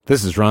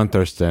This is Ron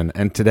Thurston,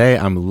 and today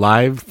I'm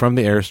live from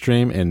the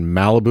Airstream in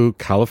Malibu,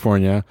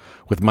 California,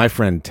 with my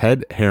friend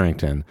Ted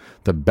Harrington,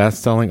 the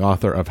best-selling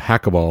author of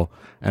Hackable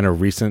and a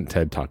recent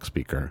TED Talk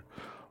speaker.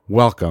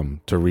 Welcome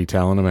to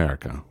Retail in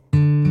America.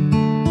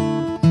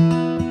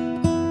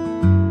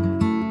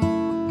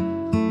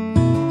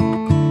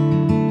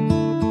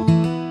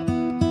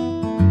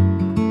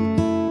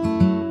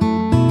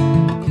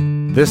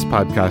 This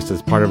podcast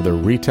is part of the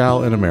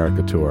Retail in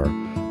America tour,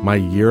 my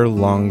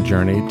year-long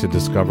journey to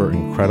discover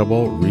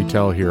incredible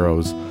retail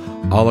heroes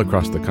all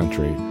across the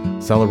country,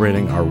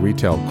 celebrating our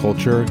retail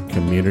culture,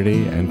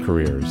 community, and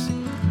careers.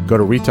 Go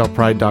to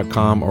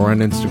retailpride.com or on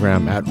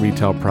Instagram at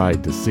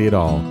retailpride to see it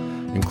all,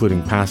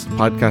 including past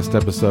podcast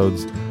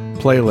episodes,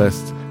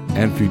 playlists,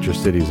 and future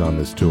cities on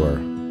this tour.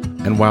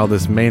 And while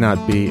this may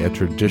not be a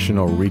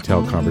traditional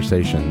retail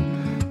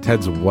conversation,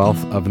 Ted's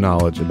wealth of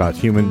knowledge about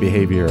human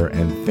behavior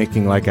and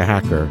thinking like a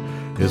hacker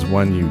is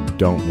one you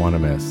don't want to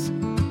miss.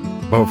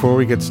 But before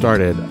we get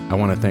started, I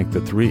want to thank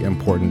the three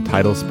important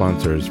title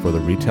sponsors for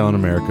the Retail in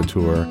America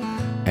tour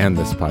and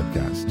this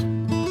podcast.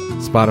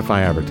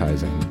 Spotify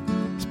Advertising.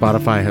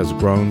 Spotify has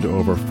grown to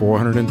over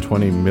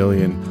 420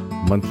 million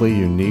monthly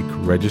unique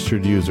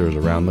registered users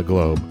around the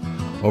globe,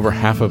 over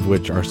half of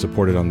which are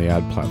supported on the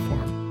ad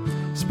platform.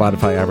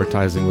 Spotify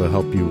Advertising will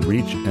help you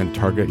reach and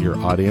target your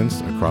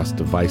audience across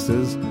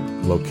devices,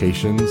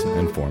 locations,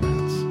 and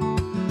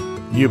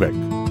formats.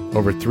 Ubic.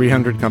 Over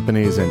 300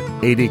 companies in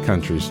 80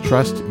 countries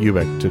trust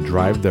Ubic to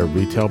drive their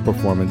retail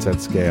performance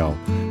at scale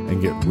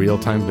and get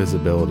real-time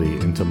visibility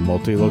into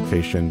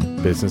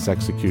multi-location business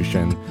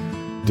execution,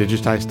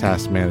 digitized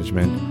task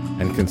management,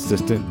 and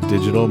consistent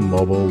digital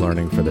mobile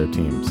learning for their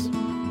teams.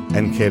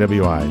 And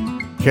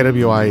KWI.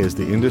 KWI is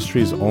the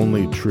industry's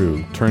only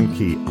true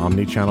turnkey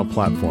omni-channel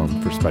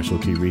platform for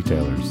specialty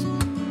retailers.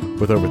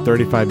 With over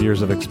 35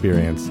 years of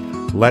experience,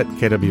 let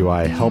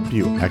KWI help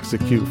you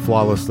execute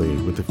flawlessly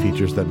with the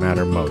features that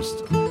matter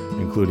most,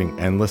 including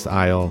endless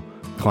aisle,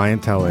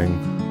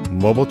 clienteling,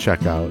 mobile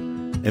checkout,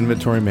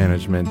 inventory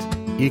management,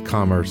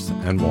 e-commerce,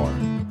 and more.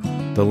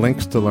 The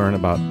links to learn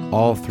about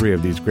all three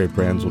of these great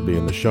brands will be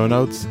in the show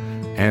notes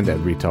and at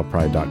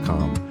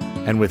retailpride.com.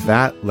 And with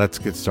that, let's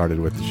get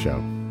started with the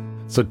show.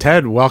 So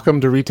Ted,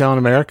 welcome to Retail in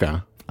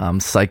America. I'm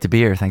psyched to be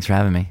here. Thanks for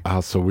having me.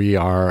 So we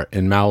are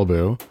in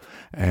Malibu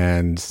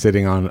and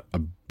sitting on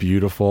a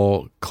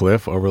beautiful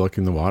cliff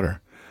overlooking the water.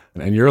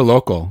 And you're a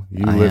local.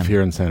 You live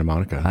here in Santa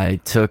Monica. I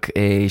took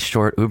a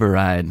short Uber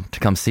ride to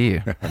come see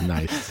you.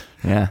 Nice.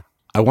 Yeah.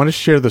 I want to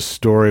share the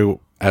story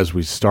as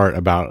we start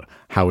about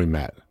how we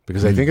met,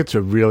 because I think it's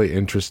a really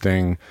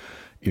interesting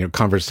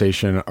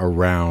conversation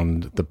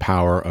around the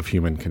power of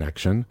human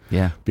connection.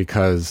 Yeah.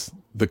 Because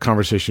the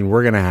conversation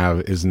we're going to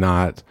have is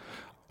not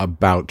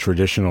about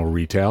traditional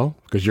retail,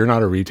 because you're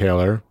not a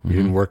retailer, you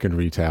didn't work in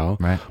retail,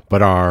 right?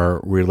 But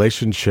our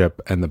relationship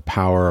and the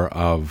power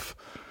of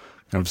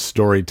kind of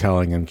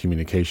storytelling and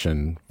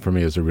communication for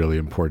me is a really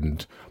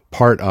important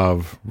part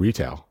of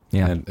retail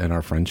and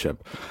our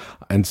friendship.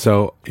 And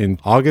so in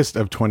August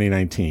of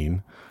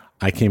 2019,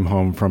 I came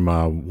home from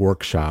a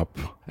workshop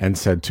and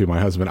said to my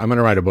husband, I'm going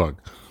to write a book.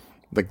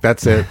 Like,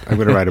 that's it. I'm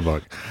going to write a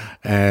book.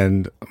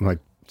 And I'm like,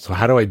 so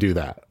how do I do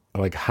that?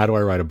 Like, how do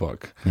I write a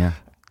book? Yeah.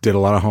 Did a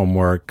lot of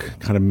homework,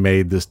 kind of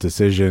made this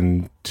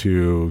decision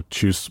to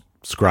choose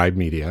Scribe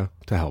Media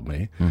to help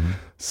me.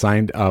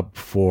 Signed up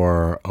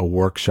for a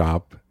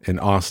workshop in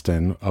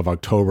Austin of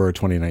October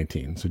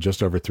 2019, so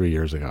just over 3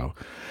 years ago.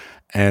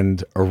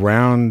 And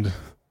around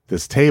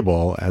this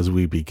table, as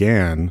we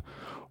began,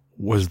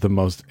 was the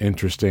most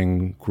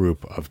interesting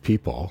group of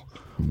people,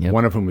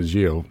 one of whom was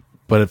you.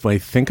 But if I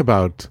think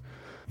about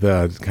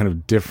the kind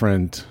of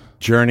different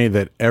journey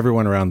that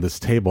everyone around this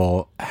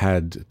table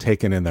had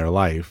taken in their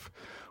life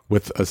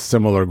with a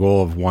similar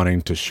goal of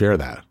wanting to share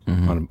that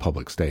on a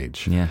public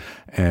stage. Yeah.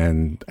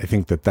 And I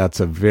think that that's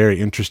a very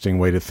interesting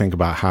way to think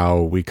about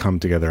how we come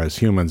together as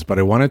humans. But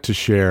I wanted to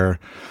share,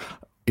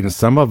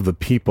 some of the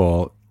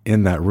people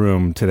in that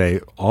room today.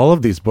 All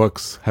of these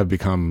books have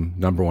become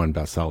 #1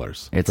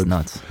 bestsellers. It's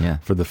nuts. Yeah.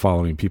 For the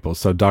following people.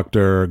 So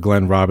Dr.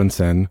 Glenn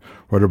Robinson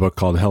wrote a book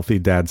called Healthy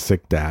Dad,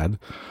 Sick Dad.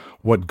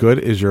 What Good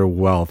Is Your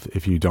Wealth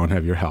If You Don't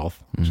Have Your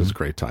Health, which is a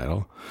great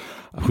title.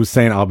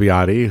 Hussein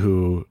Albiadi,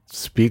 who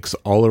speaks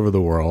all over the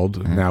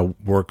world, now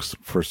works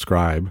for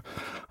Scribe,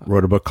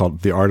 wrote a book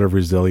called The Art of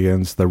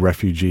Resilience, The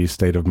Refugee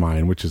State of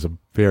Mind, which is a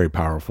very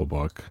powerful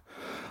book.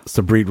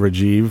 Sabrit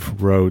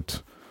Rajiv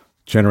wrote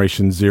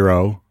Generation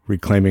Zero,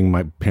 Reclaiming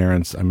My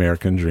Parents'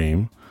 American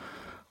Dream.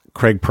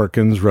 Craig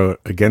Perkins wrote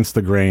Against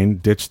the Grain,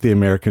 Ditch the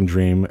American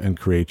Dream and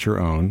Create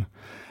Your Own.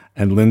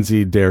 And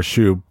Lindsay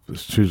Dare-Shoup,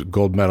 she's a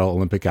gold medal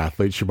Olympic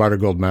athlete. She brought her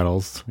gold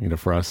medals,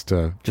 for us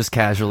to... Just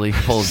casually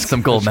pulled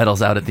some gold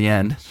medals out at the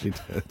end. She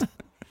did.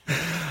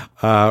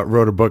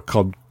 Wrote a book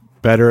called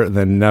Better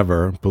Than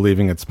Never,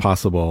 Believing It's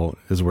Possible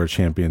is Where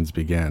Champions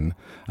Begin.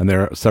 And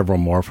there are several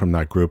more from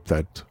that group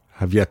that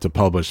have yet to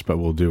publish, but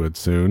will do it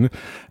soon.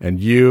 And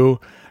you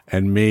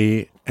and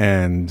me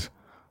and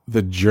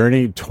the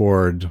journey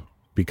toward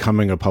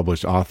becoming a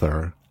published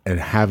author and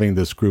having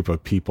this group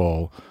of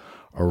people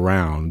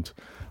around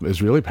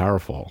is really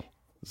powerful.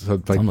 So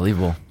It's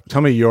unbelievable.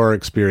 Tell me your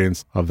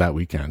experience of that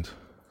weekend.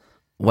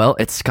 Well,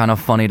 it's kind of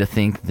funny to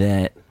think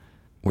that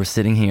we're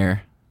sitting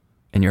here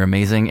in your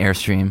amazing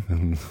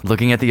Airstream,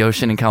 looking at the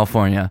ocean in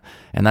California,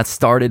 and that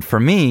started for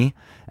me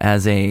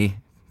as a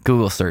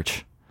Google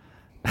search.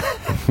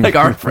 Like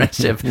our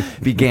friendship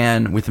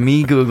began with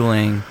me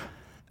Googling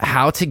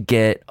how to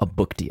get a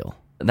book deal.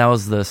 That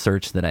was the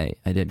search that I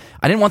did.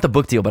 I didn't want the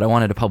book deal, but I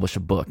wanted to publish a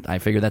book. I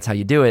figured that's how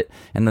you do it.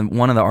 And then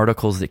one of the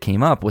articles that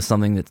came up was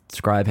something that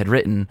Scribe had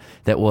written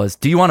that was,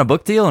 do you want a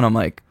book deal? And I'm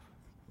like,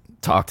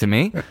 talk to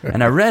me.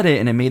 And I read it,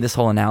 and it made this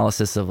whole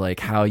analysis of like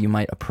how you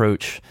might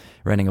approach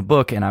writing a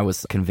book. And I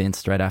was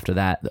convinced right after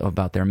that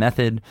about their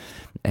method.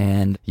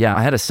 And yeah,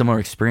 I had a similar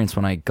experience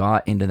when I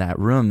got into that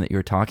room that you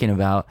were talking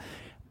about.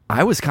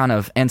 I was kind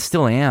of, and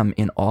still am,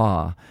 in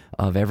awe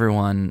of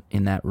everyone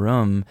in that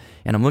room.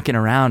 And I'm looking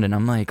around and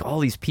I'm like, all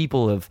these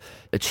people have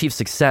achieved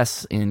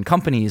success in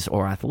companies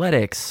or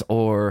athletics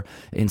or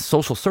in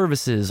social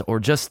services or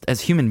just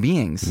as human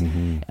beings.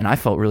 And I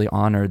felt really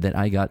honored that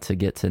I got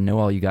to know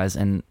all you guys.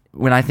 And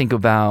when I think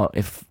about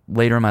if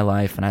later in my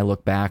life and I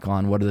look back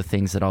on what are the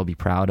things that I'll be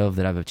proud of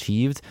that I've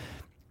achieved,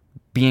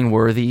 being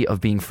worthy of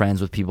being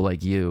friends with people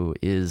like you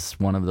is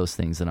one of those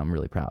things that I'm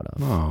really proud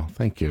of. Oh,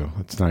 thank you.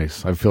 That's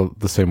nice. I feel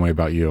the same way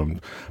about you. I'm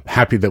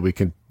happy that we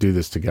can do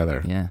this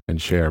together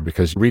and share,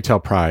 because Retail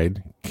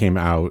Pride came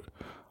out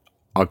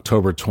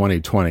October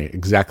 2020,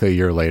 exactly a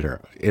year later.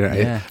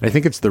 I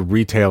think it's the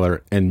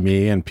retailer and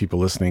me, and people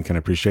listening can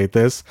appreciate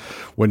this.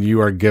 When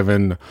you are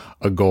given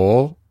a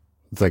goal,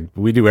 it's like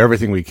we do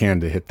everything we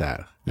can to hit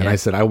that. And I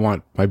said, I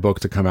want my book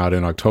to come out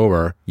in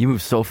October. You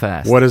move so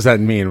fast. What does that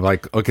mean?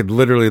 Like, okay,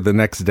 literally the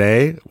next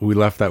day we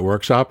left that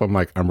workshop, I'm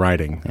like, I'm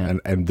writing,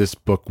 and this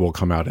book will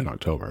come out in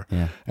October.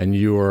 And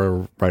you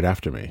were right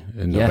after me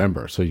in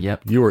November. So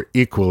you were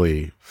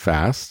equally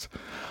fast.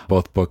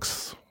 Both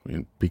books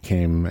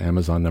became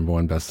Amazon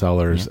 #1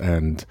 bestsellers,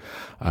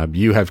 and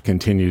you have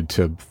continued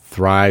to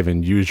thrive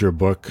and use your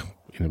book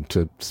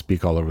to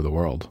speak all over the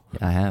world.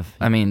 I have.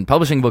 I mean,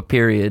 publishing a book,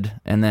 period,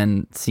 and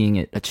then seeing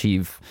it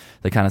achieve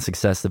the kind of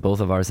success that both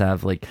of ours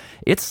have, like,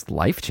 it's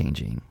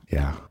life-changing.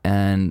 Yeah.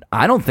 And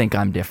I don't think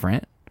I'm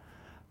different,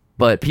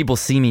 but people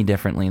see me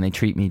differently and they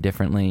treat me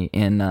differently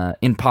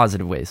in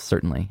positive ways,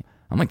 certainly.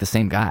 I'm like the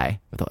same guy.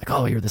 But they're like,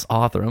 oh, you're this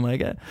author. I'm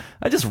like,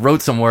 I just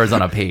wrote some words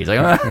on a page. Like,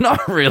 I'm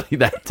not really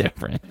that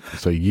different.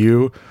 So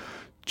you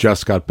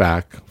just got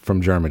back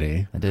from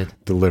Germany. I did.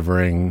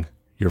 Delivering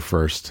your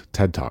first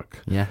TED Talk.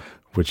 Yeah.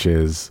 Which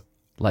is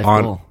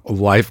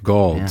life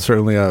goal. Yeah.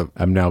 Certainly,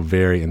 I'm now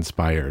very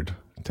inspired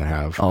to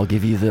have. I'll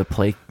give you the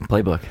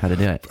playbook, how to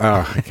do it.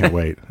 Oh, I can't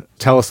wait.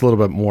 Tell us a little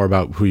bit more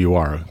about who you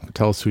are.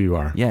 Tell us who you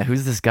are. Yeah,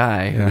 who's this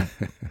guy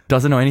who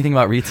doesn't know anything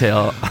about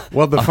retail?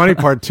 Well, the funny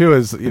part too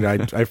is,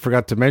 I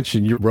forgot to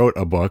mention you wrote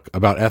a book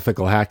about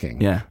ethical hacking.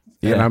 Yeah.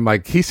 And I'm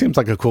like, he seems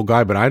like a cool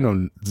guy, but I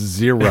know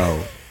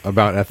zero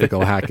about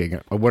ethical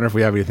hacking. I wonder if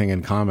we have anything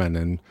in common.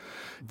 And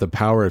the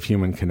power of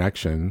human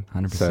connection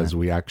 100%. Says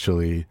we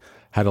actually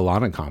had a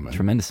lot in common.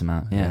 Tremendous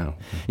amount,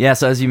 yeah.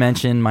 So as you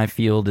mentioned, my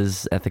field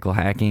is ethical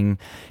hacking.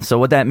 So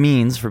what that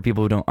means for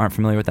people who aren't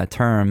familiar with that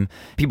term,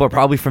 people are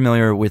probably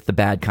familiar with the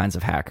bad kinds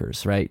of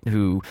hackers, right?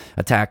 Who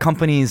attack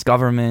companies,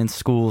 governments,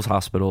 schools,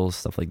 hospitals,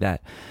 stuff like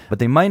that. But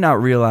they might not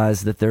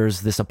realize that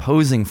there's this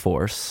opposing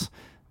force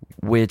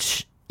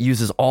which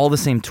uses all the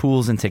same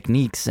tools and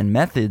techniques and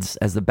methods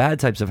as the bad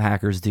types of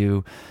hackers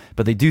do,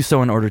 but they do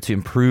so in order to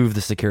improve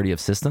the security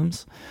of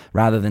systems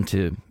rather than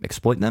to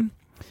exploit them.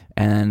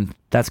 And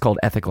that's called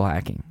ethical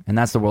hacking. And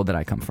that's the world that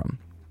I come from.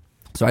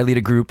 So I lead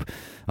a group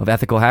of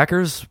ethical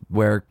hackers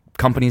where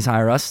companies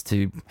hire us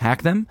to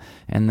hack them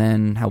and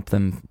then help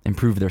them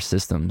improve their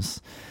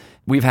systems.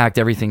 We've hacked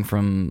everything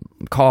from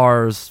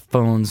cars,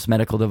 phones,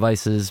 medical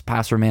devices,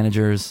 password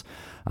managers.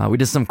 We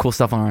did some cool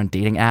stuff on our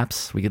dating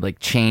apps. We could like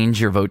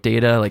change your vote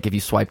data. Like if you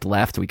swiped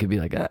left, we could be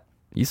like,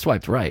 you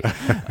swiped right,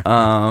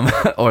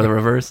 or the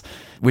reverse,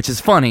 which is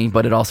funny,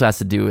 but it also has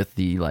to do with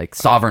the like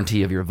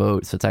sovereignty of your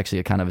vote. So it's actually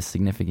a kind of a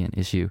significant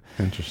issue.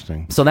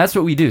 Interesting. So that's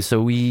what we do.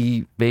 So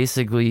we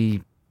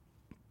basically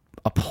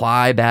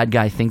apply bad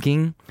guy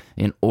thinking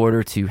in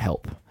order to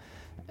help.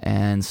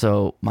 And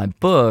so my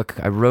book,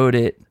 I wrote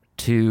it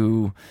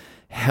to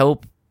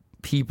help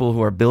people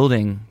who are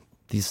building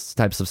these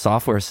types of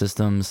software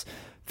systems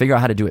figure out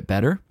how to do it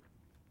better.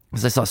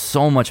 Because I saw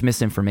so much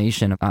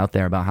misinformation out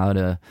there about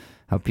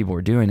how people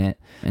were doing it.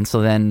 And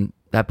so then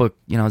that book,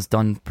 has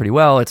done pretty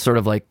well. It's sort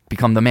of like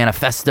become the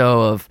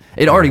manifesto of,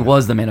 it already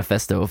was the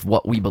manifesto of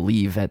what we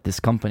believe at this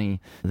company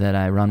that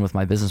I run with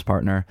my business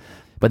partner.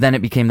 But then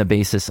it became the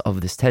basis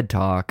of this TED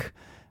Talk.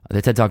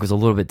 The TED Talk was a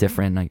little bit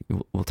different.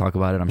 We'll talk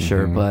about it, I'm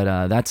sure.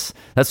 But that's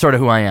sort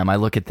of who I am. I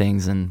look at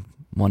things and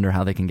wonder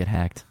how they can get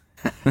hacked.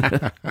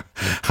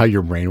 How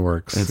your brain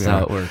works. That's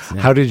how it works.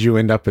 Yeah. How did you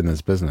end up in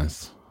this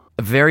business?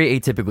 Very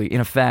atypically.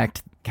 In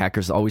fact,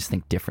 hackers always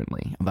think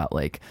differently about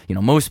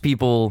most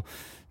people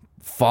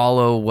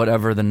follow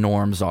whatever the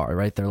norms are,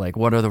 right? They're like,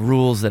 what are the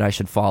rules that I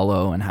should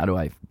follow and how do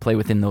I play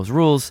within those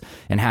rules?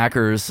 And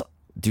hackers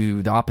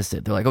do the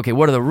opposite. They're like, okay,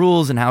 what are the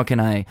rules and how can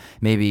I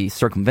maybe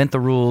circumvent the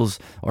rules,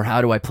 or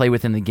how do I play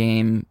within the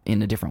game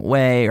in a different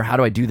way, or how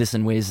do I do this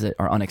in ways that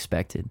are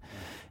unexpected?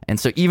 And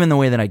so even the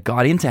way that I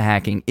got into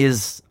hacking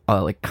is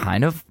like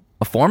kind of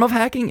a form of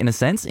hacking in a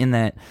sense, in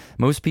that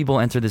most people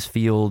enter this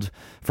field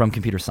from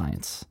computer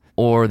science,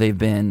 or they've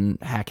been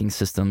hacking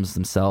systems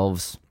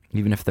themselves,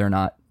 even if they're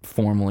not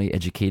formally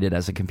educated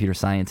as a computer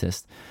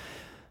scientist.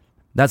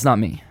 That's not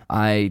me.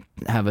 I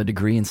have a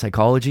degree in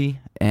psychology,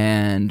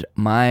 and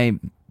my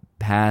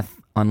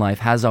path on life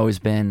has always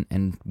been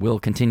and will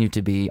continue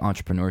to be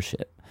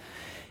entrepreneurship.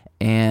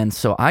 And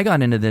so I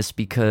got into this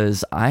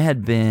because I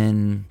had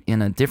been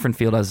in a different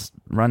field. I was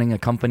running a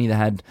company that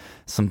had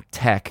some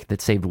tech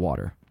that saved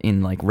water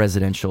in like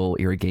residential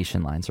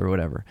irrigation lines or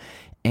whatever.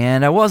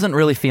 And I wasn't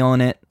really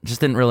feeling it, just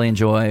didn't really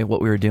enjoy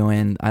what we were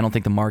doing. I don't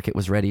think the market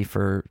was ready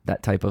for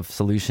that type of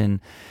solution.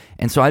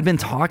 And so I'd been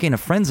talking to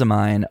friends of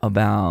mine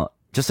about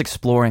just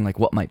exploring like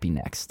what might be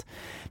next.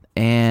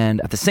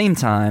 And at the same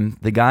time,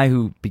 the guy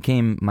who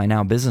became my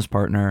now business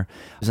partner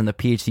was in the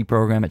PhD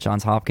program at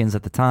Johns Hopkins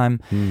at the time.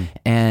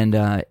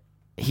 And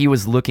he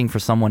was looking for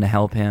someone to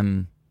help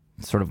him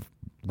sort of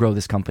grow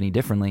this company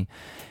differently.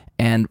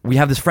 And we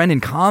have this friend in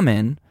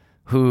common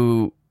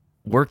who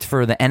worked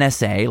for the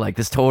NSA, like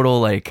this total,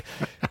 like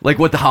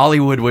what the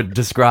Hollywood would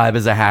describe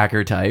as a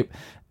hacker type,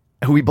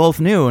 who we both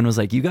knew, and was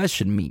like, you guys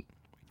should meet.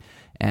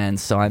 And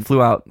so I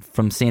flew out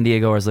from San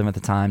Diego, where I was living at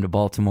the time, to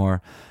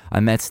Baltimore.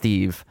 I met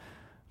Steve.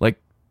 Like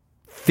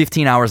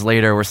 15 hours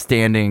later, we're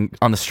standing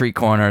on the street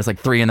corner. It's like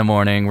 3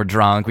 a.m. We're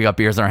drunk. We got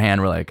beers in our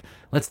hand. We're like,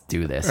 let's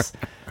do this.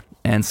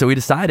 And so we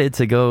decided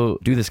to go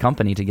do this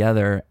company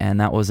together. And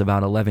that was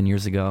about 11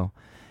 years ago.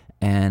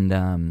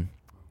 And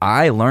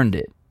I learned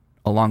it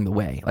along the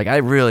way. Like, I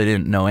really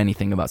didn't know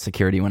anything about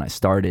security when I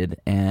started.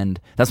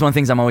 And that's one of the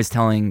things I'm always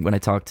telling when I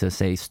talk to,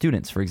 say,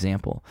 students, for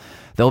example.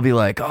 They'll be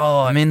like, oh,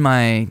 I'm in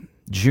my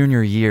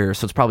junior year,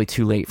 so it's probably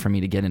too late for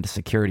me to get into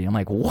security. I'm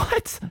like,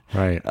 what?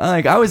 Right.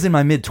 Like, I was in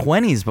my late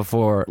 20s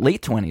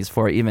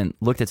before I even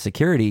looked at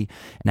security.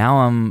 Now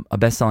I'm a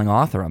best-selling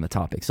author on the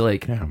topic. So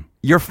like,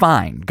 You're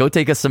fine. Go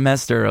take a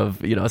semester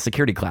of, a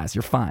security class.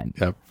 You're fine.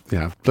 Yep.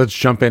 Yeah. Let's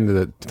jump into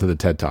the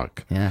TED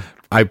Talk. Yeah.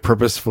 I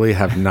purposefully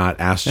have not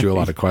asked you a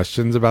lot of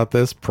questions about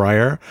this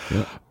prior,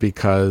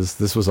 because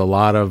this was a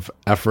lot of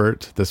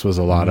effort. This was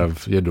a lot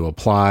of, you had to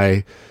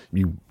apply.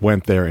 You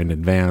went there in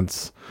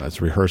advance.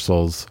 That's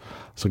rehearsals.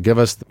 So give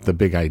us the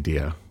big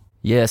idea.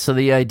 Yeah. So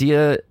the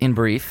idea in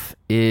brief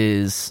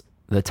is,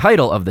 the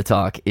title of the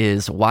talk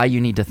is Why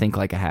You Need to Think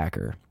Like a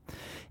Hacker.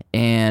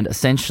 And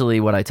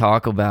essentially what I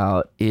talk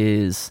about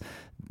is,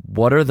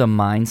 what are the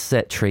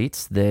mindset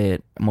traits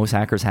that most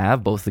hackers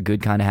have, both the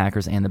good kind of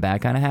hackers and the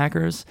bad kind of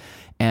hackers,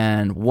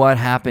 and what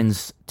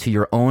happens to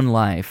your own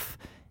life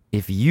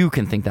if you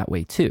can think that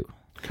way too.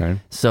 Okay.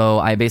 So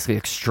I basically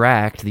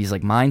extract these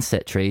like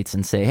mindset traits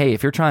and say, hey,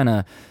 if you're trying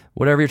to,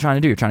 whatever you're trying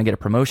to do, you're trying to get a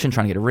promotion,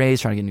 trying to get a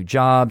raise, trying to get a new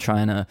job,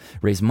 trying to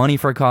raise money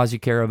for a cause you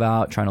care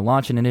about, trying to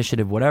launch an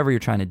initiative, whatever you're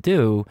trying to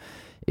do,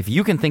 if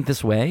you can think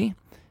this way,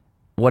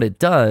 what it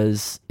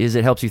does is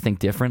it helps you think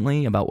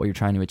differently about what you're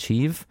trying to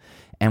achieve.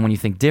 And when you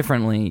think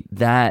differently,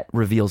 that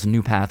reveals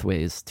new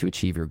pathways to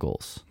achieve your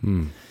goals.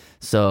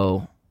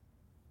 So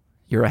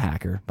you're a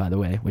hacker, by the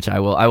way, which I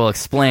will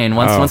explain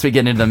once we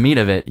get into the meat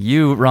of it.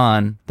 You,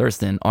 Ron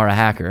Thurston, are a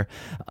hacker.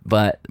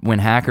 But when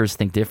hackers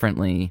think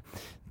differently,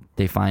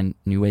 they find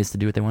new ways to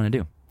do what they want to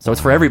do. So it's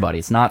for everybody.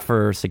 It's not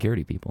for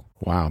security people.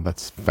 Wow,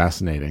 that's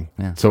fascinating.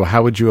 Yeah. So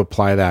how would you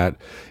apply that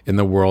in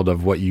the world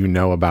of what you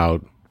know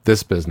about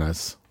this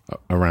business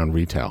around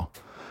retail?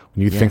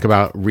 When you think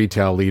about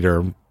retail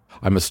leader,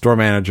 I'm a store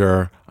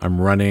manager.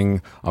 I'm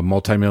running a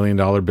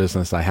multi-million-dollar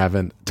business. I have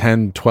a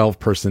 10,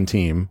 12-person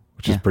team,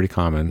 which is pretty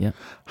common. Yeah.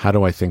 How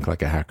do I think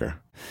like a hacker?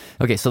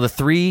 Okay, so the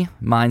 3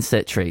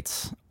 mindset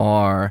traits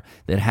are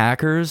that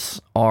hackers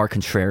are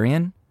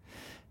contrarian,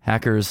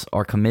 hackers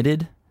are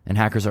committed, and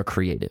hackers are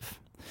creative.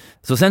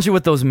 So essentially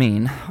what those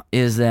mean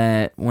is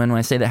that when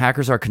I say that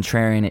hackers are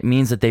contrarian, it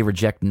means that they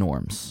reject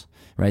norms.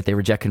 Right? They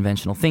reject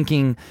conventional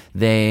thinking.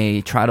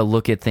 They try to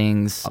look at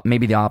things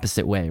maybe the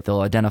opposite way.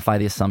 They'll identify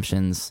the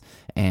assumptions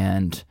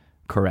and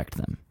correct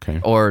them.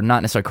 Okay. Or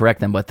not necessarily correct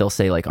them, but they'll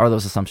say, like, are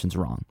those assumptions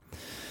wrong?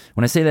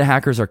 When I say that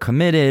hackers are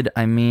committed,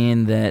 I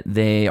mean that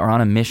they are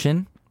on a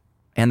mission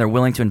and they're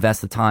willing to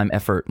invest the time,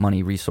 effort,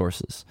 money,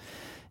 resources.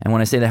 And when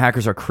I say that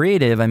hackers are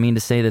creative, I mean to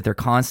say that they're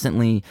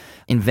constantly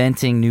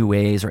inventing new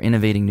ways or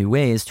innovating new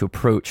ways to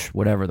approach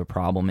whatever the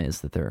problem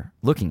is that they're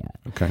looking at.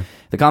 Okay.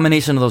 The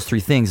combination of those 3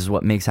 things is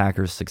what makes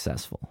hackers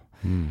successful.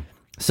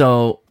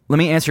 So let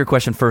me answer your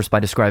question first by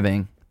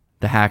describing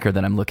the hacker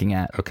that I'm looking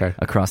at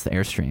across the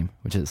Airstream,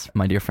 which is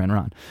my dear friend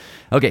Ron.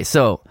 Okay,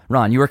 so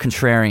Ron, you were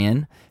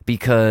contrarian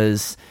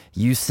because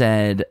you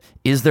said,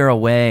 is there a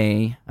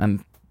way,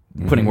 I'm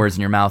putting words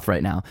in your mouth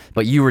right now,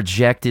 but you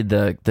rejected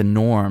the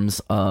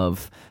norms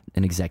of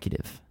an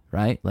executive,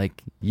 right?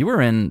 Like, you were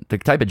in the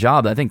type of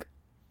job that I think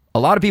a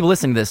lot of people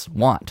listening to this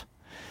want.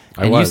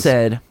 And you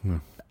said,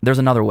 there's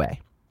another way.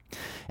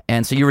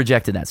 And so you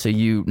rejected that. So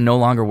you no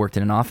longer worked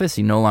in an office.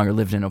 You no longer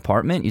lived in an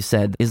apartment. You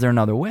said, is there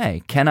another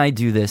way? Can I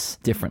do this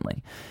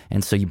differently?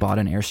 And so you bought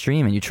an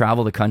Airstream and you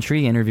travel the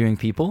country interviewing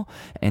people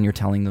and you're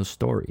telling those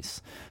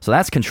stories. So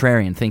that's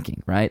contrarian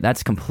thinking, right?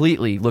 That's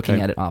completely looking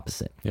at it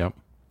opposite. Yep.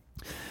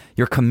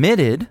 You're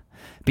committed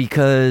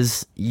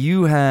because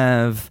you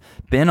have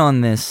been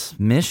on this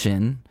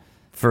mission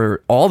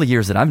for all the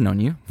years that I've known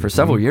you, for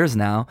several years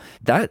now.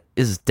 That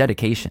is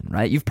dedication,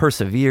 right? You've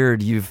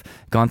persevered. You've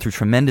gone through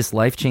tremendous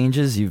life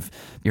changes.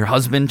 Your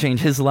husband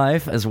changed his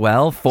life as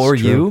well for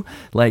you.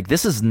 Like,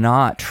 this is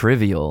not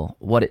trivial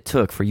what it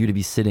took for you to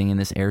be sitting in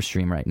this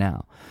Airstream right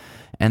now.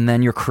 And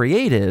then you're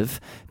creative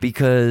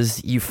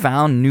because you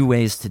found new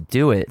ways to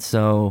do it.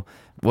 So,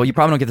 well, you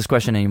probably don't get this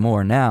question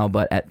anymore now,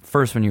 but at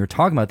first when you were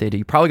talking about data,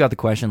 you probably got the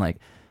question like,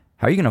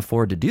 how are you going to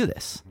afford to do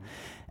this?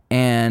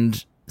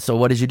 And so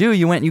what did you do?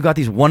 You went and you got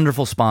these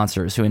wonderful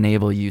sponsors who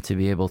enable you to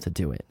be able to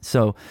do it.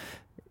 So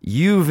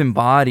you've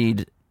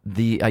embodied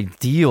the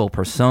ideal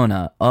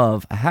persona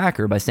of a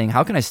hacker by saying,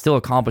 how can I still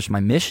accomplish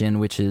my mission,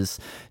 which is,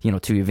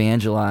 to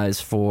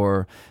evangelize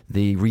for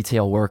the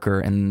retail worker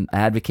and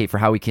advocate for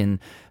how we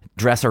can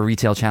address our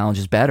retail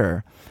challenges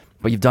better.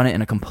 But you've done it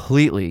in a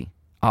completely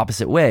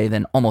opposite way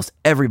than almost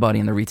everybody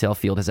in the retail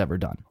field has ever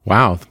done.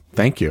 Wow.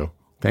 Thank you.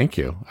 I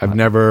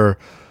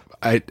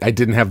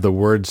didn't have the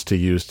words to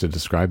use to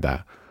describe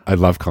that. I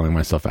love calling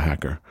myself a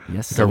hacker.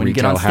 Yes. So when you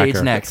get on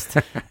stage next,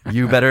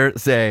 you better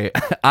say,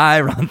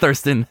 I, Ron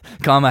Thurston,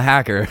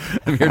 hacker.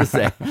 I'm here to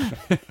say.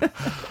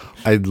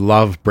 I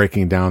love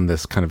breaking down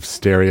this kind of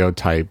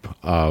stereotype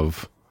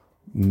of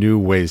new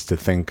ways to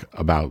think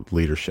about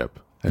leadership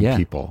and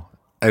people.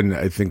 And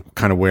I think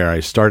kind of where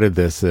I started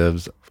this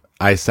is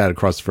I sat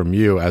across from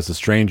you as a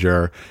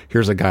stranger.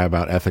 Here's a guy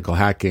about ethical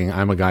hacking.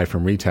 I'm a guy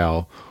from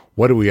retail.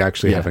 What do we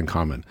actually have in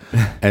common?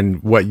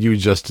 And what you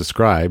just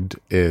described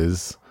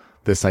is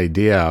this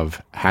idea of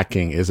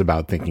hacking is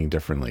about thinking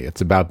differently.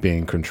 It's about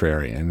being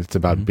contrarian. It's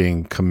about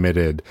being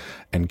committed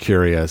and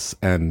curious.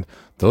 And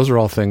those are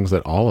all things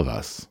that all of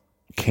us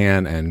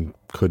can and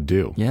could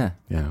do. Yeah.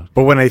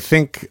 But when I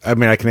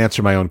can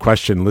answer my own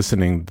question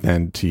listening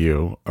then to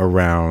you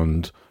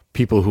around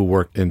people who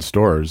work in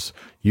stores.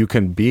 You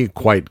can be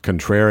quite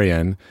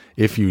contrarian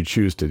if you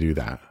choose to do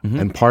that.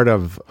 And part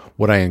of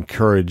what I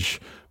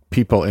encourage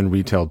people in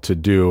retail to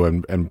do,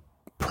 and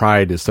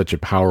pride is such a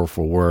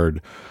powerful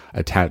word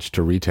attached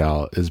to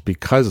retail, is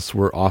because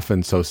we're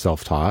often so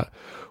self-taught,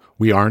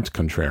 we aren't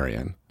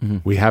contrarian.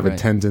 We have a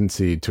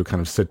tendency to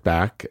kind of sit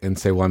back and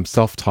say, well, I'm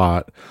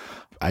self-taught.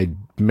 I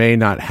may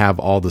not have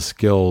all the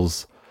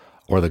skills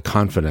or the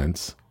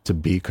confidence to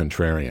be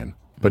contrarian.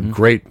 But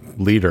great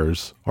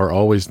leaders are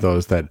always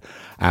those that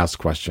ask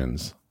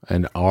questions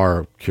and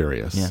are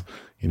curious,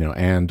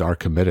 and are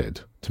committed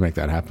to make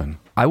that happen.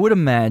 I would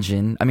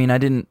imagine, I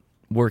didn't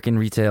work in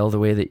retail the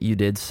way that you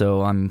did,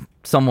 so I'm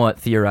somewhat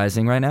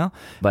theorizing right now,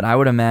 but I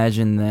would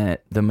imagine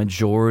that the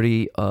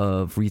majority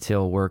of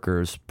retail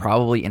workers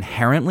probably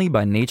inherently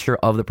by nature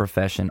of the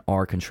profession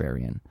are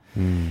contrarian.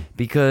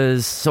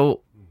 Because,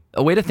 so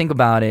a way to think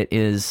about it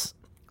is,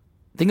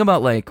 think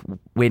about like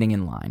waiting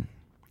in line,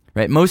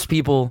 right? Most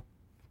people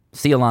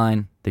see a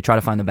line, they try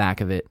to find the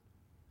back of it,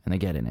 and they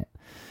get in it.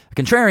 A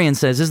contrarian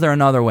says, is there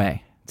another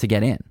way to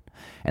get in?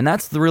 And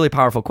that's the really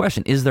powerful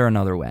question. Is there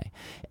another way?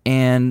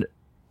 And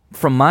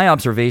from my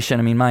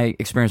observation, my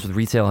experience with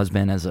retail has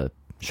been as a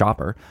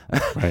shopper,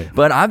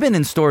 but I've been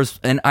in stores,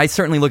 and I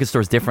certainly look at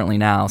stores differently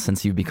now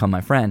since you've become my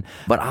friend,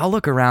 but I'll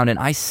look around and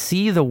I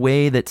see the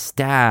way that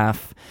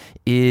staff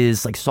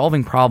is like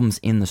solving problems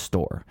in the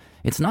store.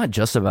 It's not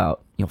just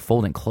about,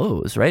 folding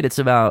clothes, right? It's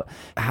about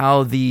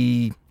how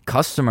the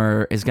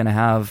customer is going to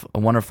have a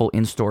wonderful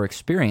in-store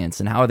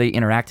experience, and how are they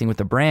interacting with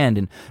the brand,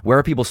 and where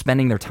are people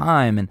spending their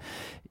time, and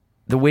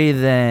the way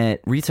that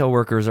retail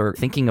workers are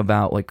thinking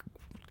about, like,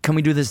 can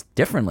we do this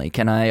differently?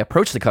 Can I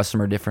approach the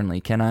customer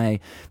differently?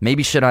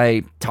 Should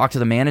I talk to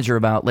the manager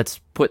about, let's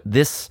put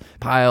this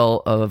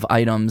pile of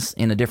items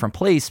in a different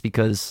place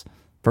because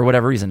for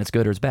whatever reason it's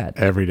good or it's bad.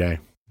 Every day.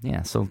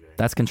 Yeah, so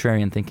that's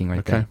contrarian thinking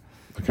right there.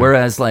 Okay.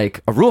 Whereas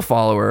like a rule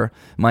follower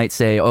might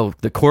say, oh,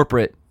 the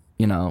corporate,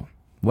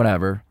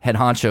 whatever, head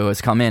honcho has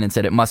come in and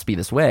said it must be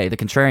this way. The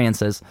contrarian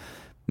says,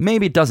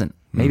 maybe it doesn't.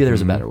 Maybe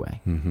there's a better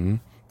way.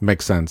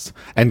 Makes sense.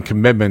 And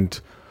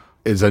commitment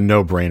is a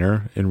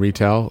no-brainer in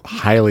retail,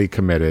 highly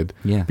committed,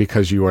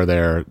 because you are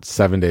there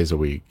 7 days a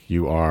week.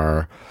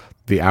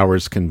 The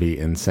hours can be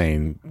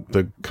insane.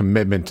 The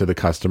commitment to the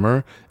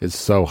customer is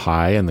so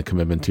high, and the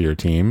commitment to your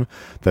team,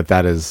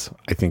 that is,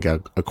 I think, a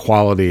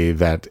quality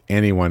that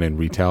anyone in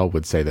retail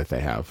would say that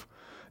they have,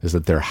 is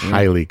that they're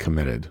highly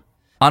committed.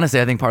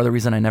 Honestly, I think part of the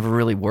reason I never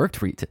really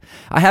worked retail,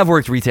 I have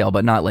worked retail,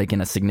 but not like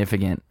in a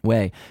significant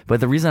way. But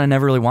the reason I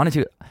never really wanted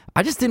to,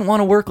 I just didn't want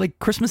to work like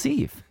Christmas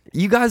Eve.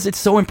 You guys, it's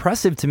so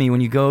impressive to me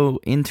when you go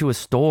into a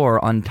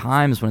store on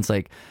times when it's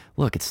like,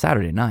 look, it's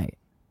Saturday night.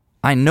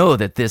 I know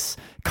that this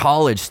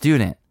college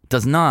student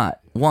does not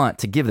want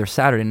to give their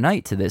Saturday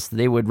night to this.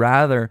 They would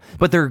rather,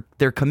 but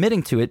they're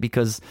committing to it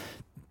because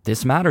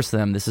this matters to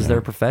them. This is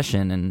their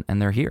profession,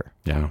 and they're here.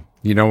 Yeah.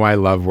 You know why I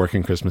love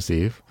working Christmas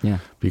Eve? Yeah.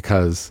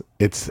 Because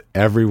it's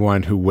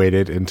everyone who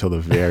waited until the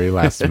very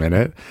last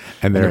minute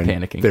and they're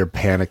panicking. They're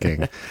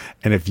panicking.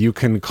 And if you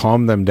can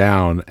calm them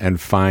down and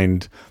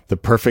find the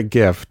perfect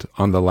gift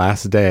on the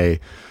last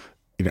day,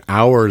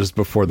 hours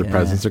before the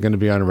presents are going to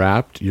be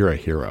unwrapped, you're a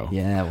hero.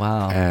 Yeah,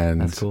 wow.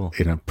 And that's cool.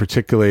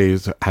 Particularly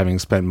having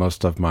spent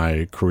most of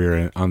my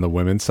career on the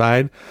women's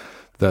side,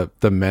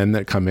 the men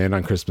that come in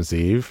on Christmas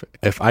Eve,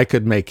 if I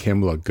could make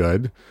him look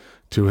good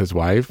to his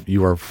wife,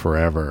 you are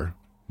forever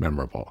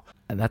memorable.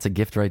 And that's a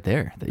gift right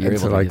there that you're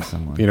able to give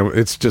someone.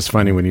 It's just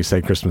funny when you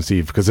say Christmas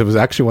Eve because it was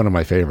actually one of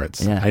my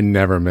favorites. Yeah. I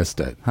never missed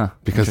it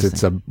because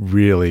it's a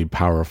really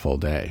powerful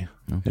day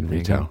in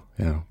retail.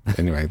 Yeah.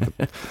 Anyway,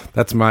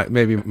 that's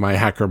maybe my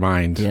hacker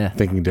mind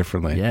thinking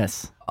differently.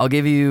 Yes. I'll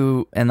give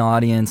you and the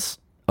audience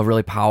a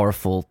really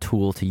powerful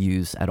tool to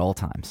use at all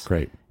times.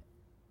 Great.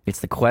 It's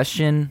the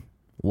question,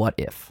 what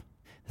if?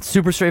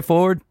 Super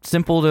straightforward,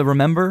 simple to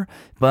remember,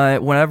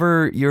 but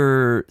whatever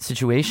your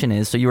situation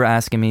is, so you were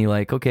asking me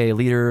like, okay,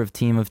 leader of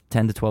team of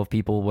 10 to 12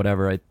 people,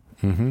 whatever,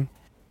 and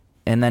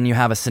then you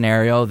have a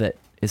scenario that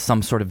is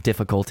some sort of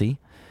difficulty,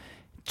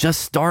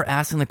 just start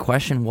asking the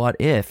question, what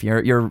if?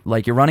 You're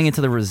running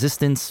into the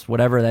resistance,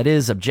 whatever that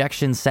is,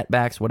 objections,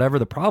 setbacks, whatever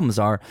the problems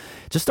are,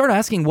 just start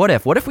asking, what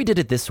if? What if we did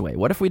it this way?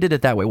 What if we did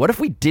it that way? What if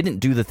we didn't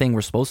do the thing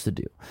we're supposed to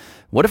do?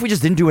 What if we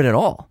just didn't do it at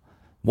all?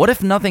 What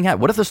if nothing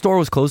happened? What if the store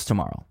was closed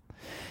tomorrow?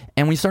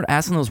 And when you start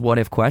asking those what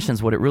if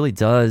questions, what it really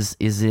does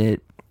is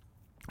it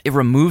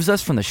removes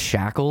us from the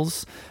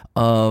shackles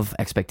of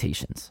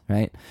expectations,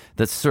 right?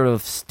 That's sort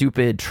of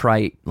stupid,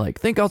 trite, like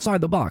think outside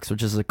the box,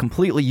 which is a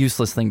completely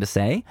useless thing to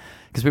say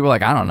because people are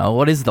like, I don't know,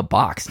 what is the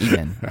box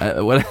even?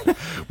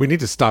 We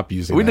need to stop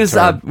using we that need to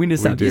term. stop. We need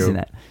to stop using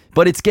that.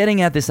 But it's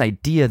getting at this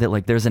idea that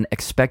like there's an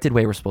expected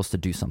way we're supposed to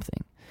do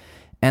something.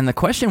 And the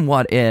question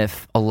what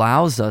if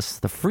allows us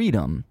the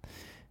freedom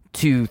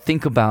to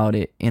think about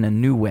it in a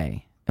new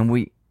way.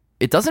 And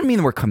it doesn't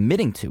mean we're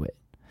committing to it,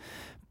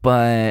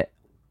 but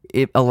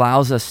it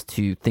allows us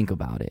to think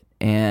about it.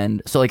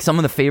 And so like some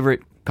of the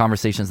favorite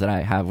conversations that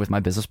I have with my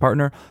business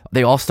partner,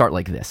 they all start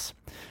like this.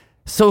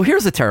 So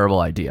here's a terrible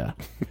idea.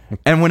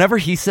 And whenever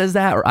he says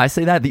that or I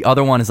say that, the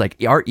other one is like,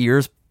 our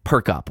ears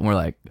perk up and we're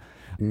like,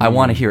 I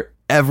want to hear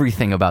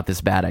everything about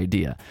this bad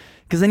idea.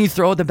 Because then you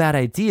throw out the bad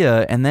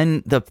idea and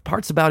then the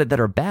parts about it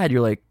that are bad,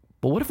 you're like,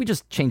 well, what if we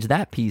just change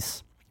that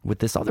piece with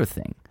this other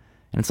thing?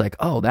 And it's like,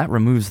 oh, that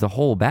removes the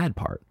whole bad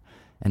part.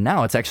 And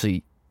now it's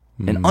actually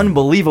an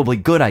unbelievably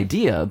good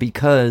idea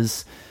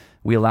because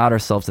we allowed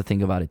ourselves to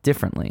think about it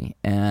differently.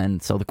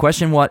 And so the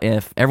question, what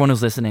if, everyone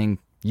who's listening,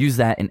 use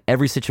that in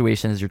every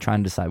situation as you're trying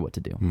to decide what to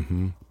do.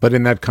 Mm-hmm. But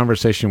in that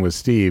conversation with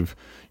Steve,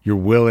 you're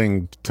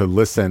willing to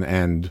listen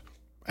and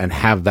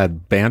have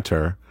that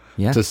banter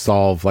to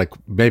solve, like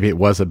maybe it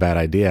was a bad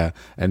idea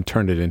and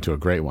turned it into a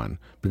great one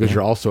because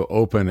you're also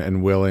open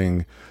and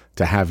willing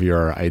to have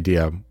your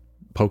idea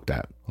poked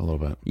at a little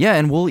bit. Yeah,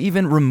 and we'll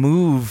even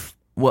remove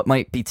what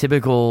might be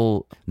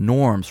typical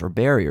norms or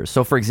barriers.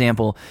 So, for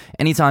example,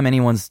 anytime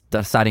anyone's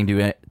deciding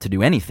to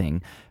do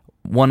anything,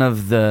 one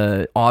of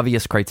the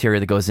obvious criteria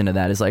that goes into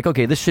that is like,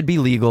 okay, this should be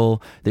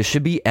legal, this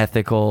should be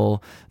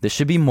ethical, this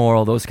should be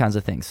moral, those kinds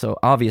of things. So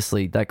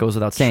obviously that goes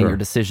without saying, your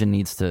decision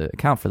needs to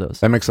account for those.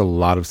 That makes a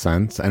lot of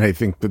sense. And I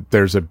think that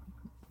there's a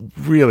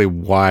really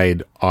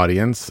wide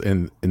audience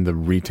in the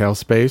retail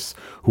space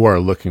who are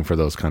looking for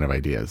those kind of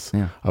ideas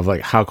of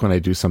like, how can I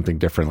do something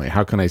differently?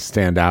 How can I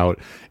stand out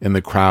in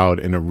the crowd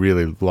in a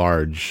really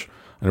large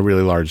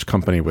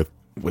company with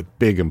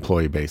big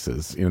employee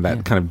bases?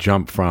 That kind of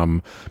jump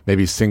from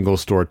maybe single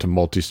store to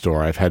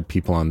multi-store. I've had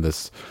people on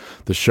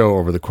the show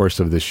over the course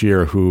of this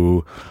year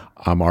who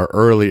are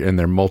early in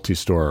their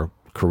multi-store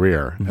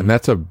career, and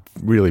that's a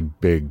really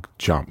big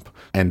jump.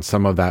 And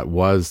some of that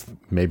was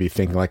maybe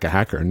thinking like a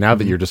hacker. Now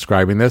that you're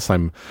describing this,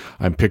 I'm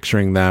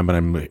picturing them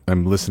and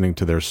I'm listening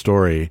to their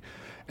story,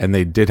 and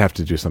they did have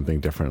to do something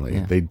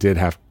differently. They did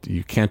have to,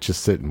 you can't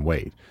just sit and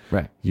wait.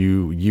 Right.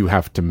 You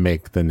have to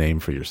make the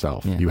name for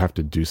yourself. You have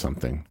to do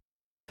something.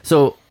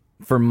 So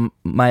for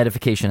my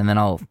edification, and then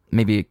I'll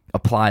maybe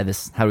apply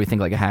this, how do we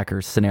think like a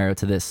hacker scenario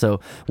to this?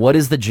 So what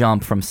is the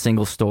jump from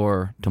single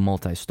store to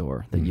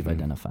multi-store that you've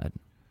identified?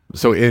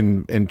 So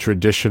in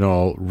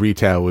traditional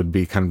retail would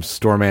be kind of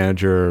store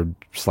manager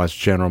 /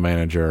 general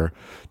manager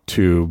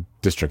to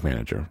district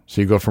manager.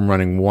 So you go from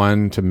running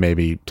 1 to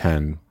maybe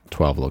 10,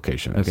 12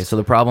 locations. Okay, so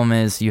the problem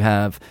is you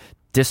have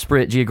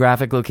disparate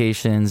geographic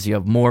locations, you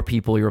have more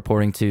people you're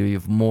reporting to, you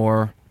have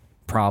more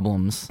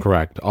problems.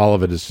 Correct. All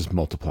of it is just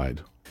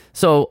multiplied.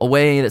 So a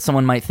way that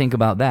someone might think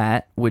about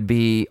that would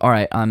be, all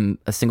right, I'm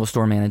a single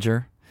store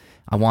manager.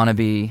 I want to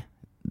be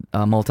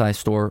a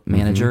multi-store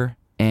manager.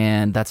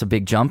 And that's a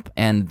big jump.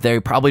 And they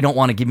probably don't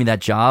want to give me that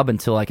job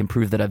until I can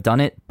prove that I've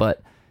done it.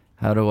 But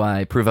how do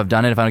I prove I've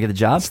done it if I don't get the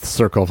job? It's the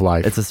circle of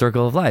life. It's a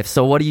circle of life.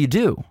 So what do you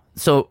do?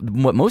 So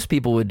what most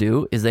people would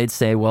do is they'd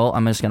say, well,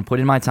 I'm just going to put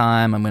in my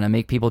time. I'm going to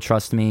make people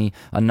trust me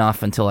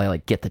enough until I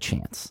get the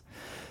chance.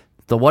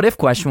 The what if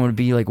question would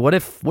be like, what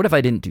if I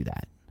didn't do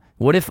that?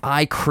 What if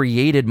I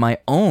created my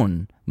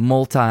own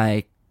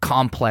multi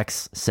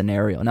complex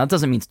scenario. Now, it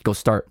doesn't mean go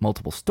start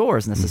multiple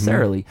stores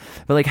necessarily,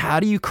 but like, how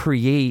do you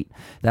create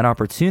that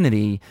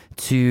opportunity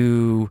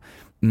to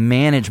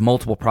manage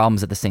multiple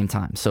problems at the same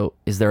time? So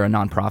is there a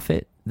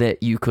nonprofit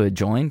that you could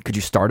join? Could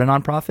you start a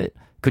nonprofit?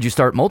 Could you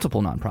start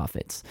multiple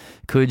nonprofits?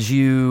 Could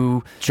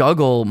you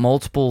juggle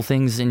multiple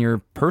things in your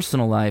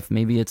personal life?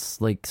 Maybe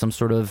it's like some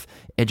sort of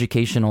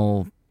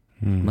educational,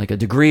 like a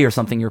degree or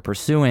something you're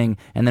pursuing.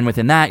 And then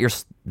within that,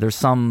 there's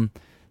some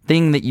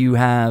thing that you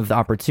have the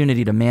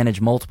opportunity to manage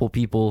multiple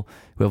people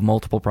who have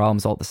multiple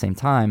problems all at the same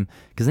time.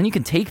 Because then you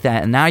can take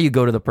that and now you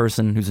go to the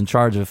person who's in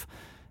charge of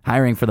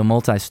hiring for the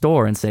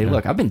multi-store and say,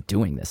 look, I've been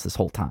doing this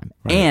whole time.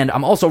 Right. And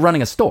I'm also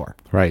running a store.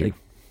 Right. Like,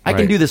 I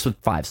can do this with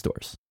 5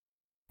 stores.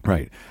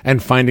 Right.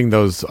 And finding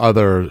those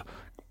other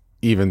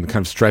even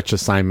kind of stretch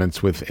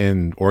assignments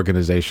within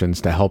organizations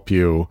to help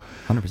you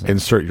 100%.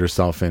 Insert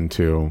yourself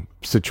into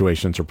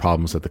situations or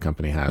problems that the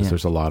company has.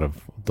 There's a lot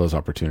of those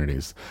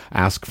opportunities.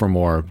 Ask for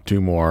more, do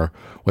more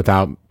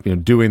without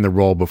doing the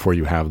role before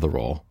you have the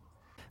role.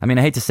 I mean,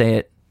 I hate to say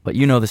it, but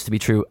you know this to be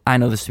true. I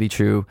know this to be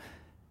true.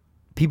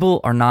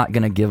 People are not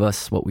going to give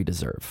us what we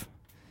deserve.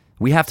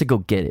 We have to go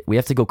get it. We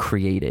have to go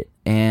create it.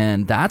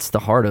 And that's the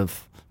heart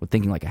of what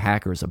Thinking Like a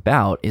Hacker is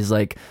about, is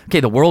like,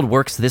 okay, the world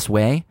works this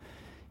way.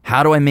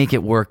 How do I make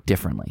it work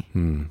differently?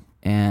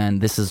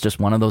 And this is just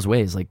one of those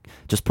ways, like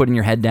just putting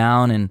your head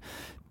down and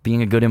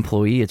being a good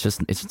employee.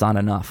 It's not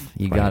enough.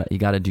 You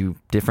gotta do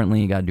differently.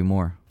 You gotta do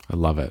more. I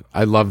love it.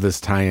 I love this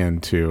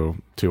tie-in to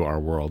our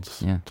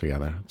worlds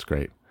together. It's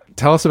great.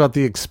 Tell us about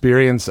the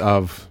experience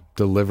of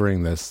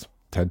delivering this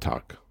TED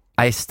Talk.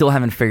 I still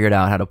haven't figured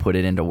out how to put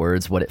it into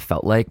words, what it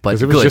felt like, but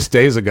it was just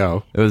days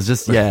ago. It was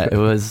just,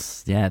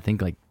 I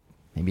think like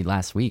maybe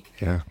last week.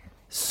 Yeah.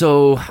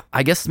 So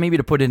I guess maybe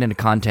to put it into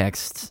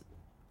context,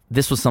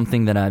 this was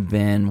something that I've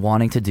been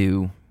wanting to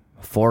do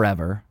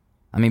forever.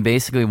 I mean,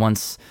 basically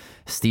once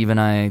Steve and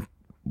I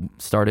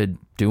started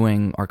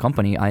doing our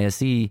company,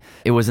 ISE,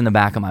 it was in the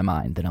back of my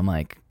mind that I'm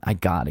like, I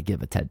gotta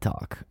give a TED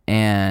Talk.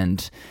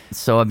 And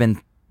so I've been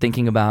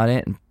thinking about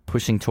it and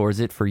pushing towards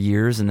it for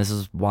years. And this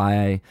is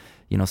why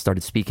I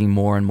started speaking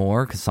more and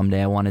more, because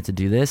someday I wanted to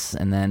do this.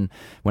 And then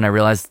when I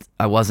realized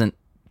I wasn't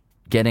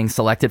getting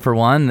selected for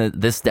one,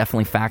 this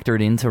definitely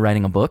factored into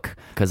writing a book,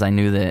 because I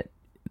knew that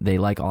they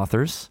like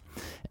authors.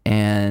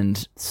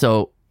 And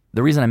so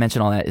the reason I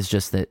mention all that is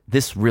just that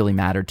this really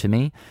mattered to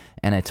me,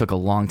 and it took a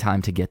long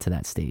time to get to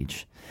that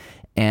stage.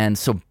 And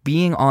so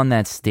being on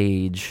that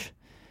stage,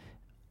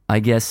 I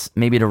guess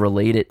maybe to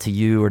relate it to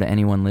you or to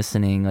anyone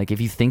listening, like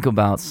if you think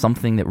about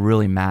something that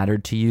really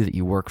mattered to you that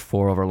you worked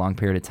for over a long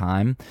period of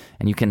time,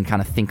 and you can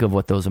kind of think of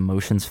what those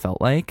emotions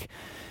felt like,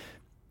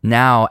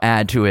 now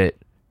add to it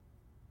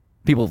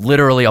people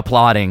literally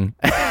applauding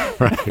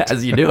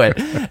as you do it.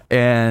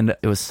 And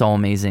it was so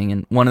amazing.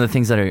 And one of the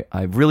things that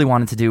I really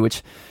wanted to do,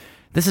 which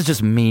this is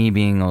just me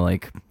being a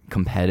like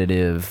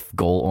competitive,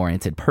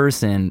 goal-oriented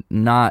person,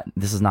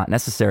 this is not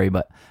necessary,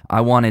 but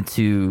I wanted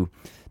to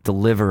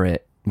deliver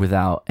it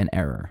without an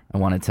error. I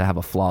wanted to have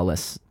a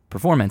flawless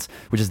performance,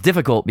 which is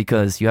difficult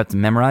because you have to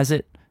memorize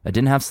it. I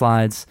didn't have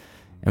slides.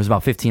 It was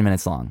about 15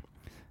 minutes long.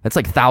 That's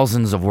like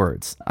thousands of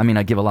words. I mean,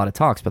 I give a lot of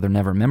talks, but they're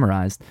never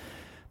memorized.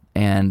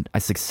 And I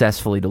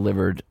successfully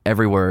delivered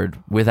every word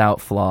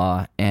without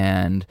flaw.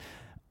 And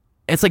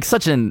it's like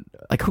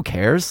who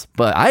cares?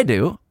 But I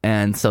do.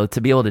 And so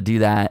to be able to do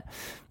that,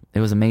 it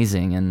was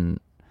amazing.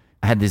 And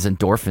I had these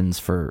endorphins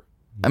for,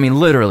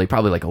 literally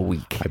probably like a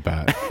week. I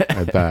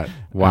bet.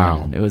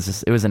 Wow. It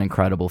was an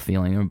incredible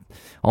feeling. There were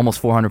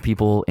almost 400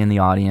 people in the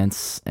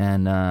audience,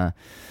 and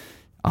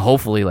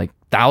hopefully like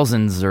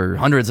thousands or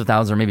hundreds of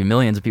thousands or maybe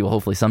millions of people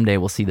hopefully someday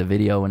will see the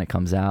video when it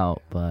comes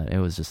out. But it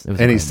was Any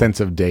incredible.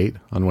 Sense of date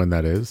on when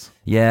that is?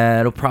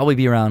 Yeah, it'll probably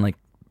be around like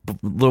a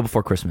little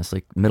before Christmas,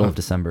 like middle of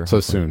December. So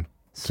soon.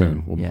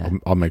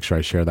 I'll make sure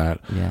I share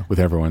that with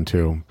everyone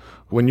too.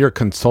 When you're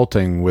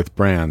consulting with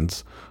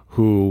brands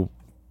who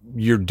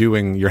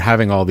you're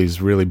having all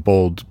these really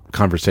bold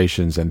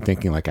conversations and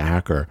thinking like a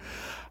hacker,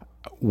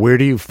 where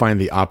do you find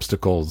the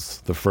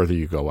obstacles the further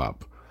you go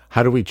up?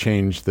 How do we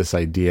change this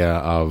idea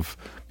of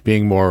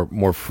being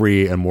more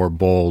free and more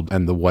bold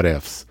and the what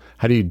ifs?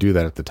 How do you do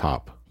that at the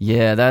top?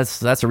 Yeah,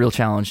 that's a real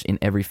challenge in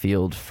every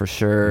field for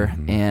sure.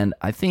 Mm-hmm. And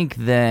I think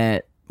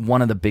that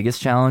one of the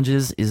biggest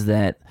challenges is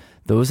that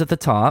those at the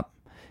top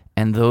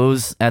and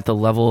those at the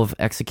level of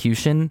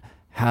execution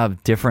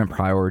have different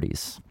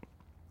priorities,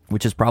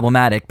 which is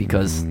problematic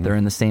because they're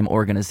in the same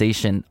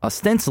organization,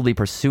 ostensibly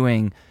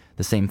pursuing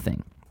the same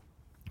thing.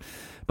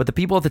 But the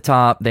people at the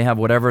top, they have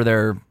whatever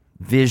their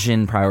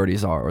vision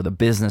priorities are, or the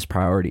business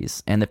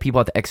priorities. And the people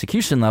at the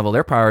execution level,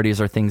 their priorities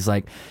are things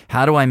like,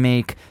 how do I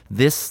make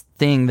this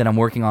thing that I'm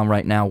working on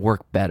right now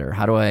work better?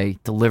 How do I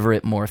deliver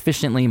it more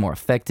efficiently, more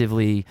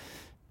effectively,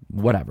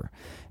 whatever?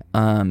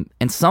 And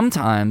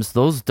sometimes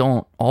those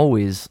don't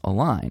always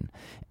align.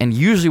 And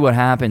usually what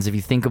happens, if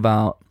you think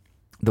about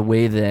the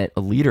way that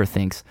a leader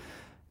thinks,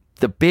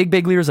 the big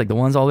leaders, like the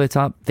ones all the way at the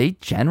top, they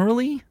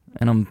generally,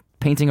 and I'm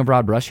painting a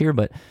broad brush here,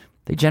 but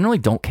they generally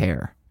don't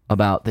care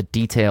about the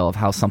detail of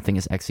how something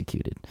is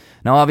executed.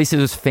 Now, obviously,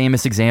 there's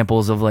famous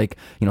examples of like,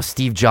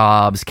 Steve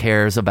Jobs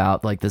cares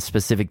about like the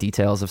specific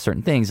details of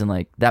certain things, and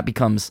like that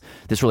becomes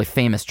this really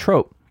famous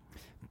trope.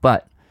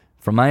 But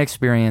from my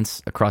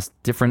experience across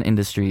different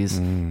industries,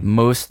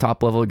 most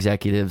top-level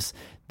executives,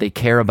 they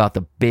care about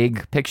the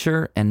big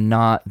picture and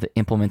not the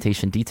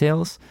implementation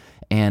details.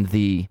 And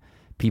the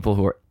people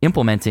who are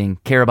implementing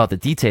care about the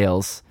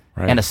details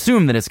and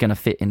assume that it's going to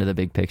fit into the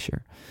big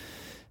picture.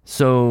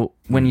 So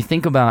when you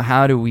think about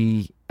how do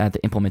we, at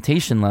the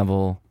implementation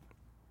level,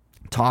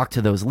 talk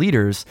to those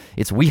leaders,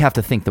 it's we have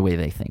to think the way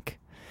they think.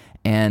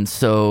 And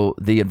so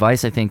the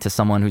advice, I think, to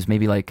someone who's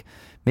maybe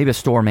a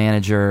store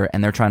manager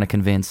and they're trying to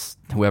convince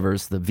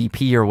whoever's the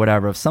VP or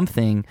whatever of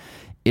something,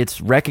 it's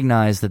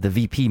recognize that the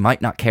VP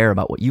might not care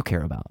about what you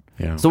care about.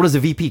 Yeah. So what does the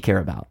VP care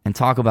about? And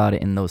talk about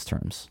it in those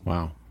terms.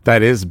 Wow.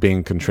 That is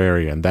being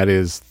contrarian. That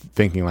is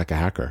thinking like a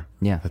hacker.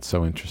 Yeah. That's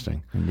so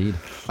interesting. Indeed.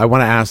 I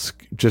want to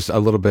ask just a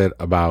little bit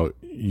about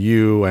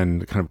you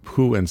and kind of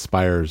who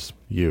inspires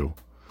you.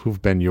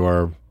 Who've been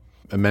your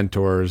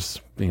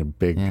mentors,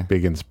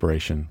 big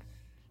inspiration?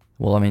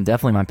 Well, I mean,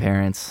 definitely my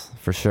parents,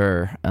 for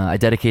sure. I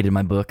dedicated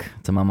my book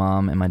to my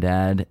mom and my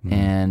dad.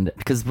 And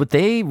because what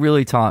they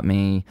really taught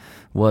me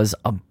was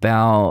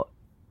about,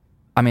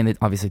 I mean, they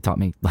obviously taught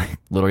me like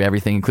literally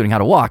everything, including how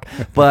to walk.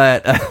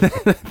 But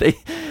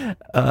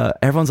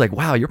everyone's like,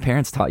 wow, your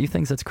parents taught you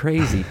things? That's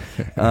crazy.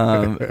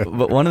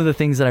 But one of the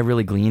things that I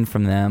really gleaned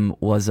from them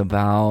was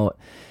about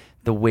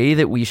the way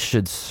that we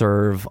should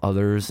serve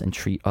others and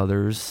treat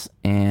others.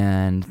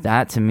 And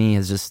that to me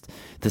is just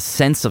the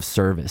sense of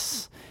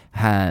service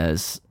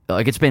has,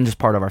 like, it's been just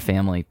part of our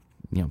family,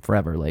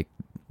 forever. Like,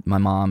 my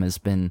mom has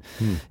been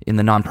in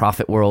the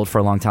nonprofit world for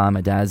a long time.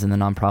 My dad's in the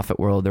nonprofit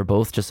world. They're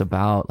both just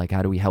about like,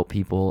 how do we help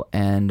people?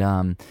 And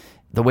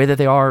the way that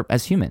they are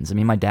as humans. I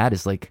mean, my dad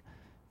is like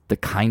the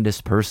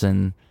kindest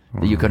person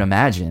that you could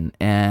imagine.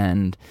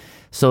 And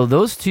so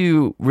those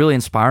two really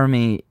inspire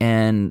me.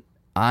 And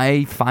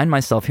I find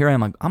myself here.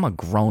 I'm a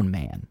grown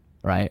man,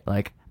 right?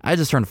 Like, I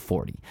just turned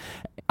 40.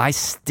 I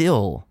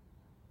still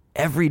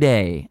every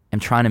day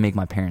am trying to make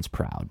my parents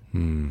proud.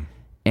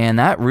 And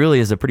that really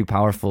is a pretty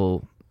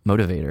powerful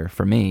motivator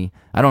for me.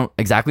 I don't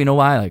exactly know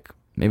why. Like,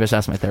 maybe I should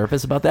ask my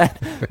therapist about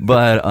that.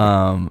 But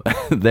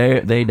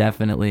they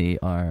definitely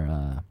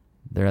are.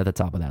 They're at the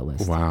top of that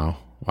list.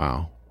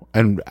 Wow.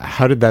 And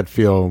how did that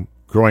feel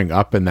growing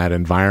up in that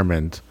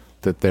environment,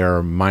 that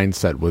their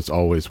mindset was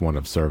always one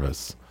of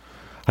service?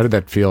 How did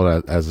that feel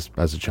as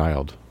a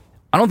child?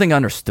 I don't think I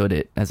understood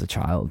it as a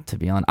child, to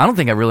be honest. I don't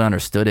think I really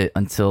understood it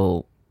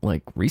until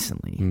like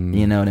recently.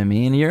 You know what I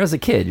mean? You're, as a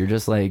kid, you're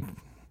just like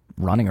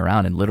running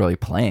around and literally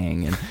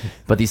playing,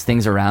 but these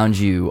things around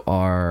you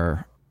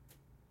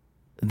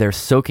they're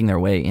soaking their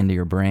way into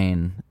your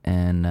brain.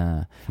 And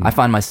I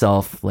find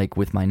myself, like,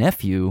 with my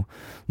nephew,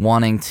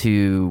 wanting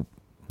to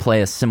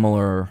play a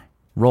similar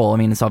role. I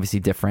mean, it's obviously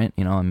different.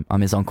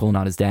 I'm his uncle,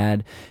 not his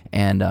dad,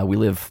 and we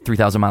live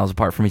 3,000 miles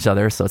apart from each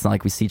other, so it's not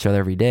like we see each other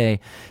every day.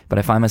 But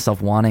I find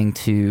myself wanting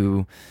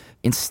to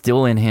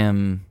instill in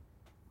him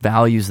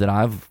values that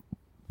I've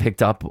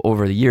picked up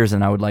over the years,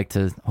 and I would like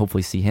to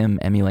hopefully see him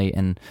emulate.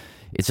 And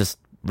it's just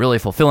really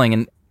fulfilling.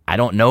 And I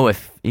don't know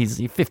if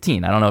he's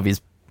 15. I don't know if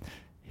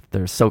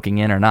they're soaking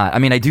in or not. I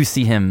mean, I do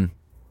see him.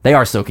 They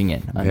are soaking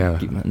in. I'm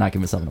not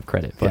giving myself enough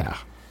credit. But. Yeah,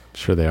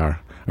 sure they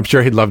are. I'm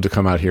sure he'd love to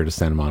come out here to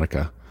Santa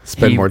Monica,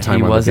 spend more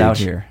time on the beach. He was out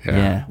here.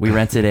 Yeah. We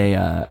rented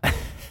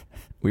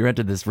we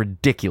rented this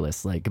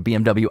ridiculous, like,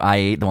 BMW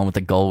i8, the one with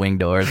the gull wing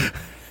doors,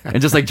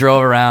 and just like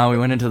drove around. We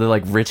went into the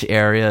like rich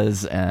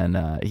areas,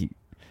 and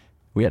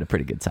we had a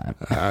pretty good time.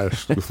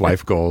 With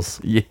life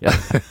goals. Yeah.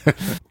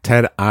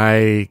 Ted,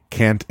 I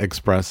can't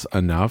express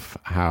enough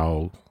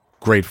how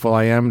grateful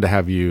I am to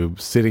have you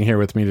sitting here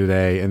with me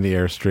today in the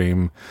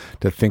Airstream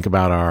to think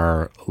about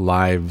our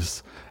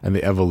lives and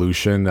the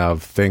evolution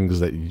of things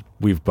that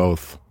we've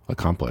both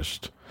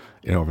accomplished.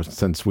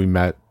 Since we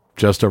met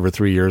just over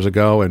 3 years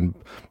ago, and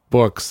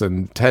books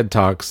and TED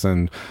Talks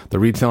and the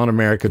Retail in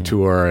America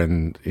tour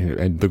and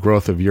the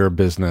growth of your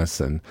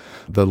business, and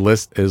the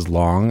list is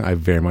long. I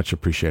very much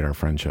appreciate our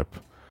friendship.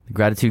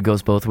 Gratitude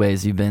goes both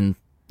ways. You've been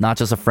not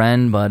just a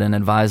friend, but an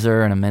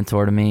advisor and a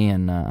mentor to me,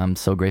 and I'm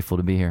so grateful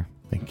to be here.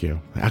 Thank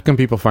you. How can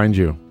people find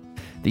you?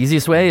 The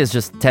easiest way is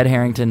just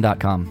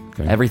tedharrington.com.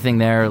 Okay. Everything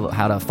there,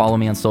 how to follow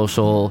me on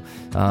social,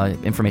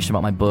 information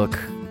about my book,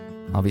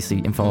 obviously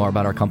info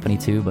about our company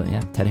too, but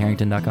yeah,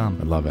 tedharrington.com.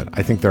 I love it.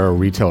 I think there are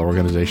retail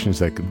organizations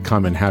that could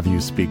come and have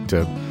you speak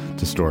to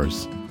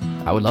stores.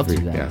 I would love to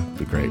do that. Yeah, it'd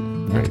be great.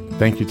 Yeah. Great.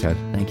 Thank you, Ted.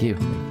 Thank you.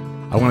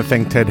 I want to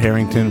thank Ted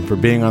Harrington for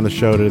being on the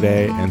show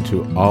today, and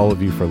to all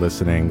of you for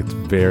listening. It's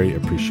very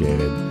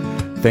appreciated.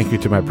 Thank you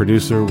to my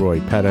producer, Roy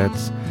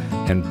Petitz,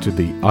 and to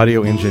the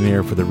audio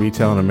engineer for the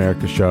Retail in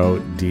America show,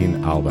 Dean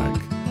Albeck.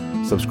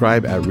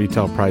 Subscribe at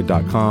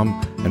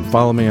retailpride.com and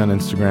follow me on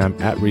Instagram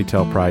at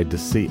retailpride to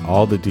see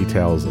all the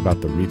details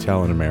about the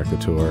Retail in America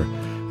tour.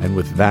 And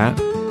with that,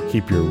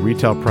 keep your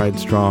retail pride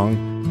strong,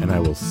 and I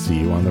will see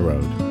you on the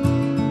road.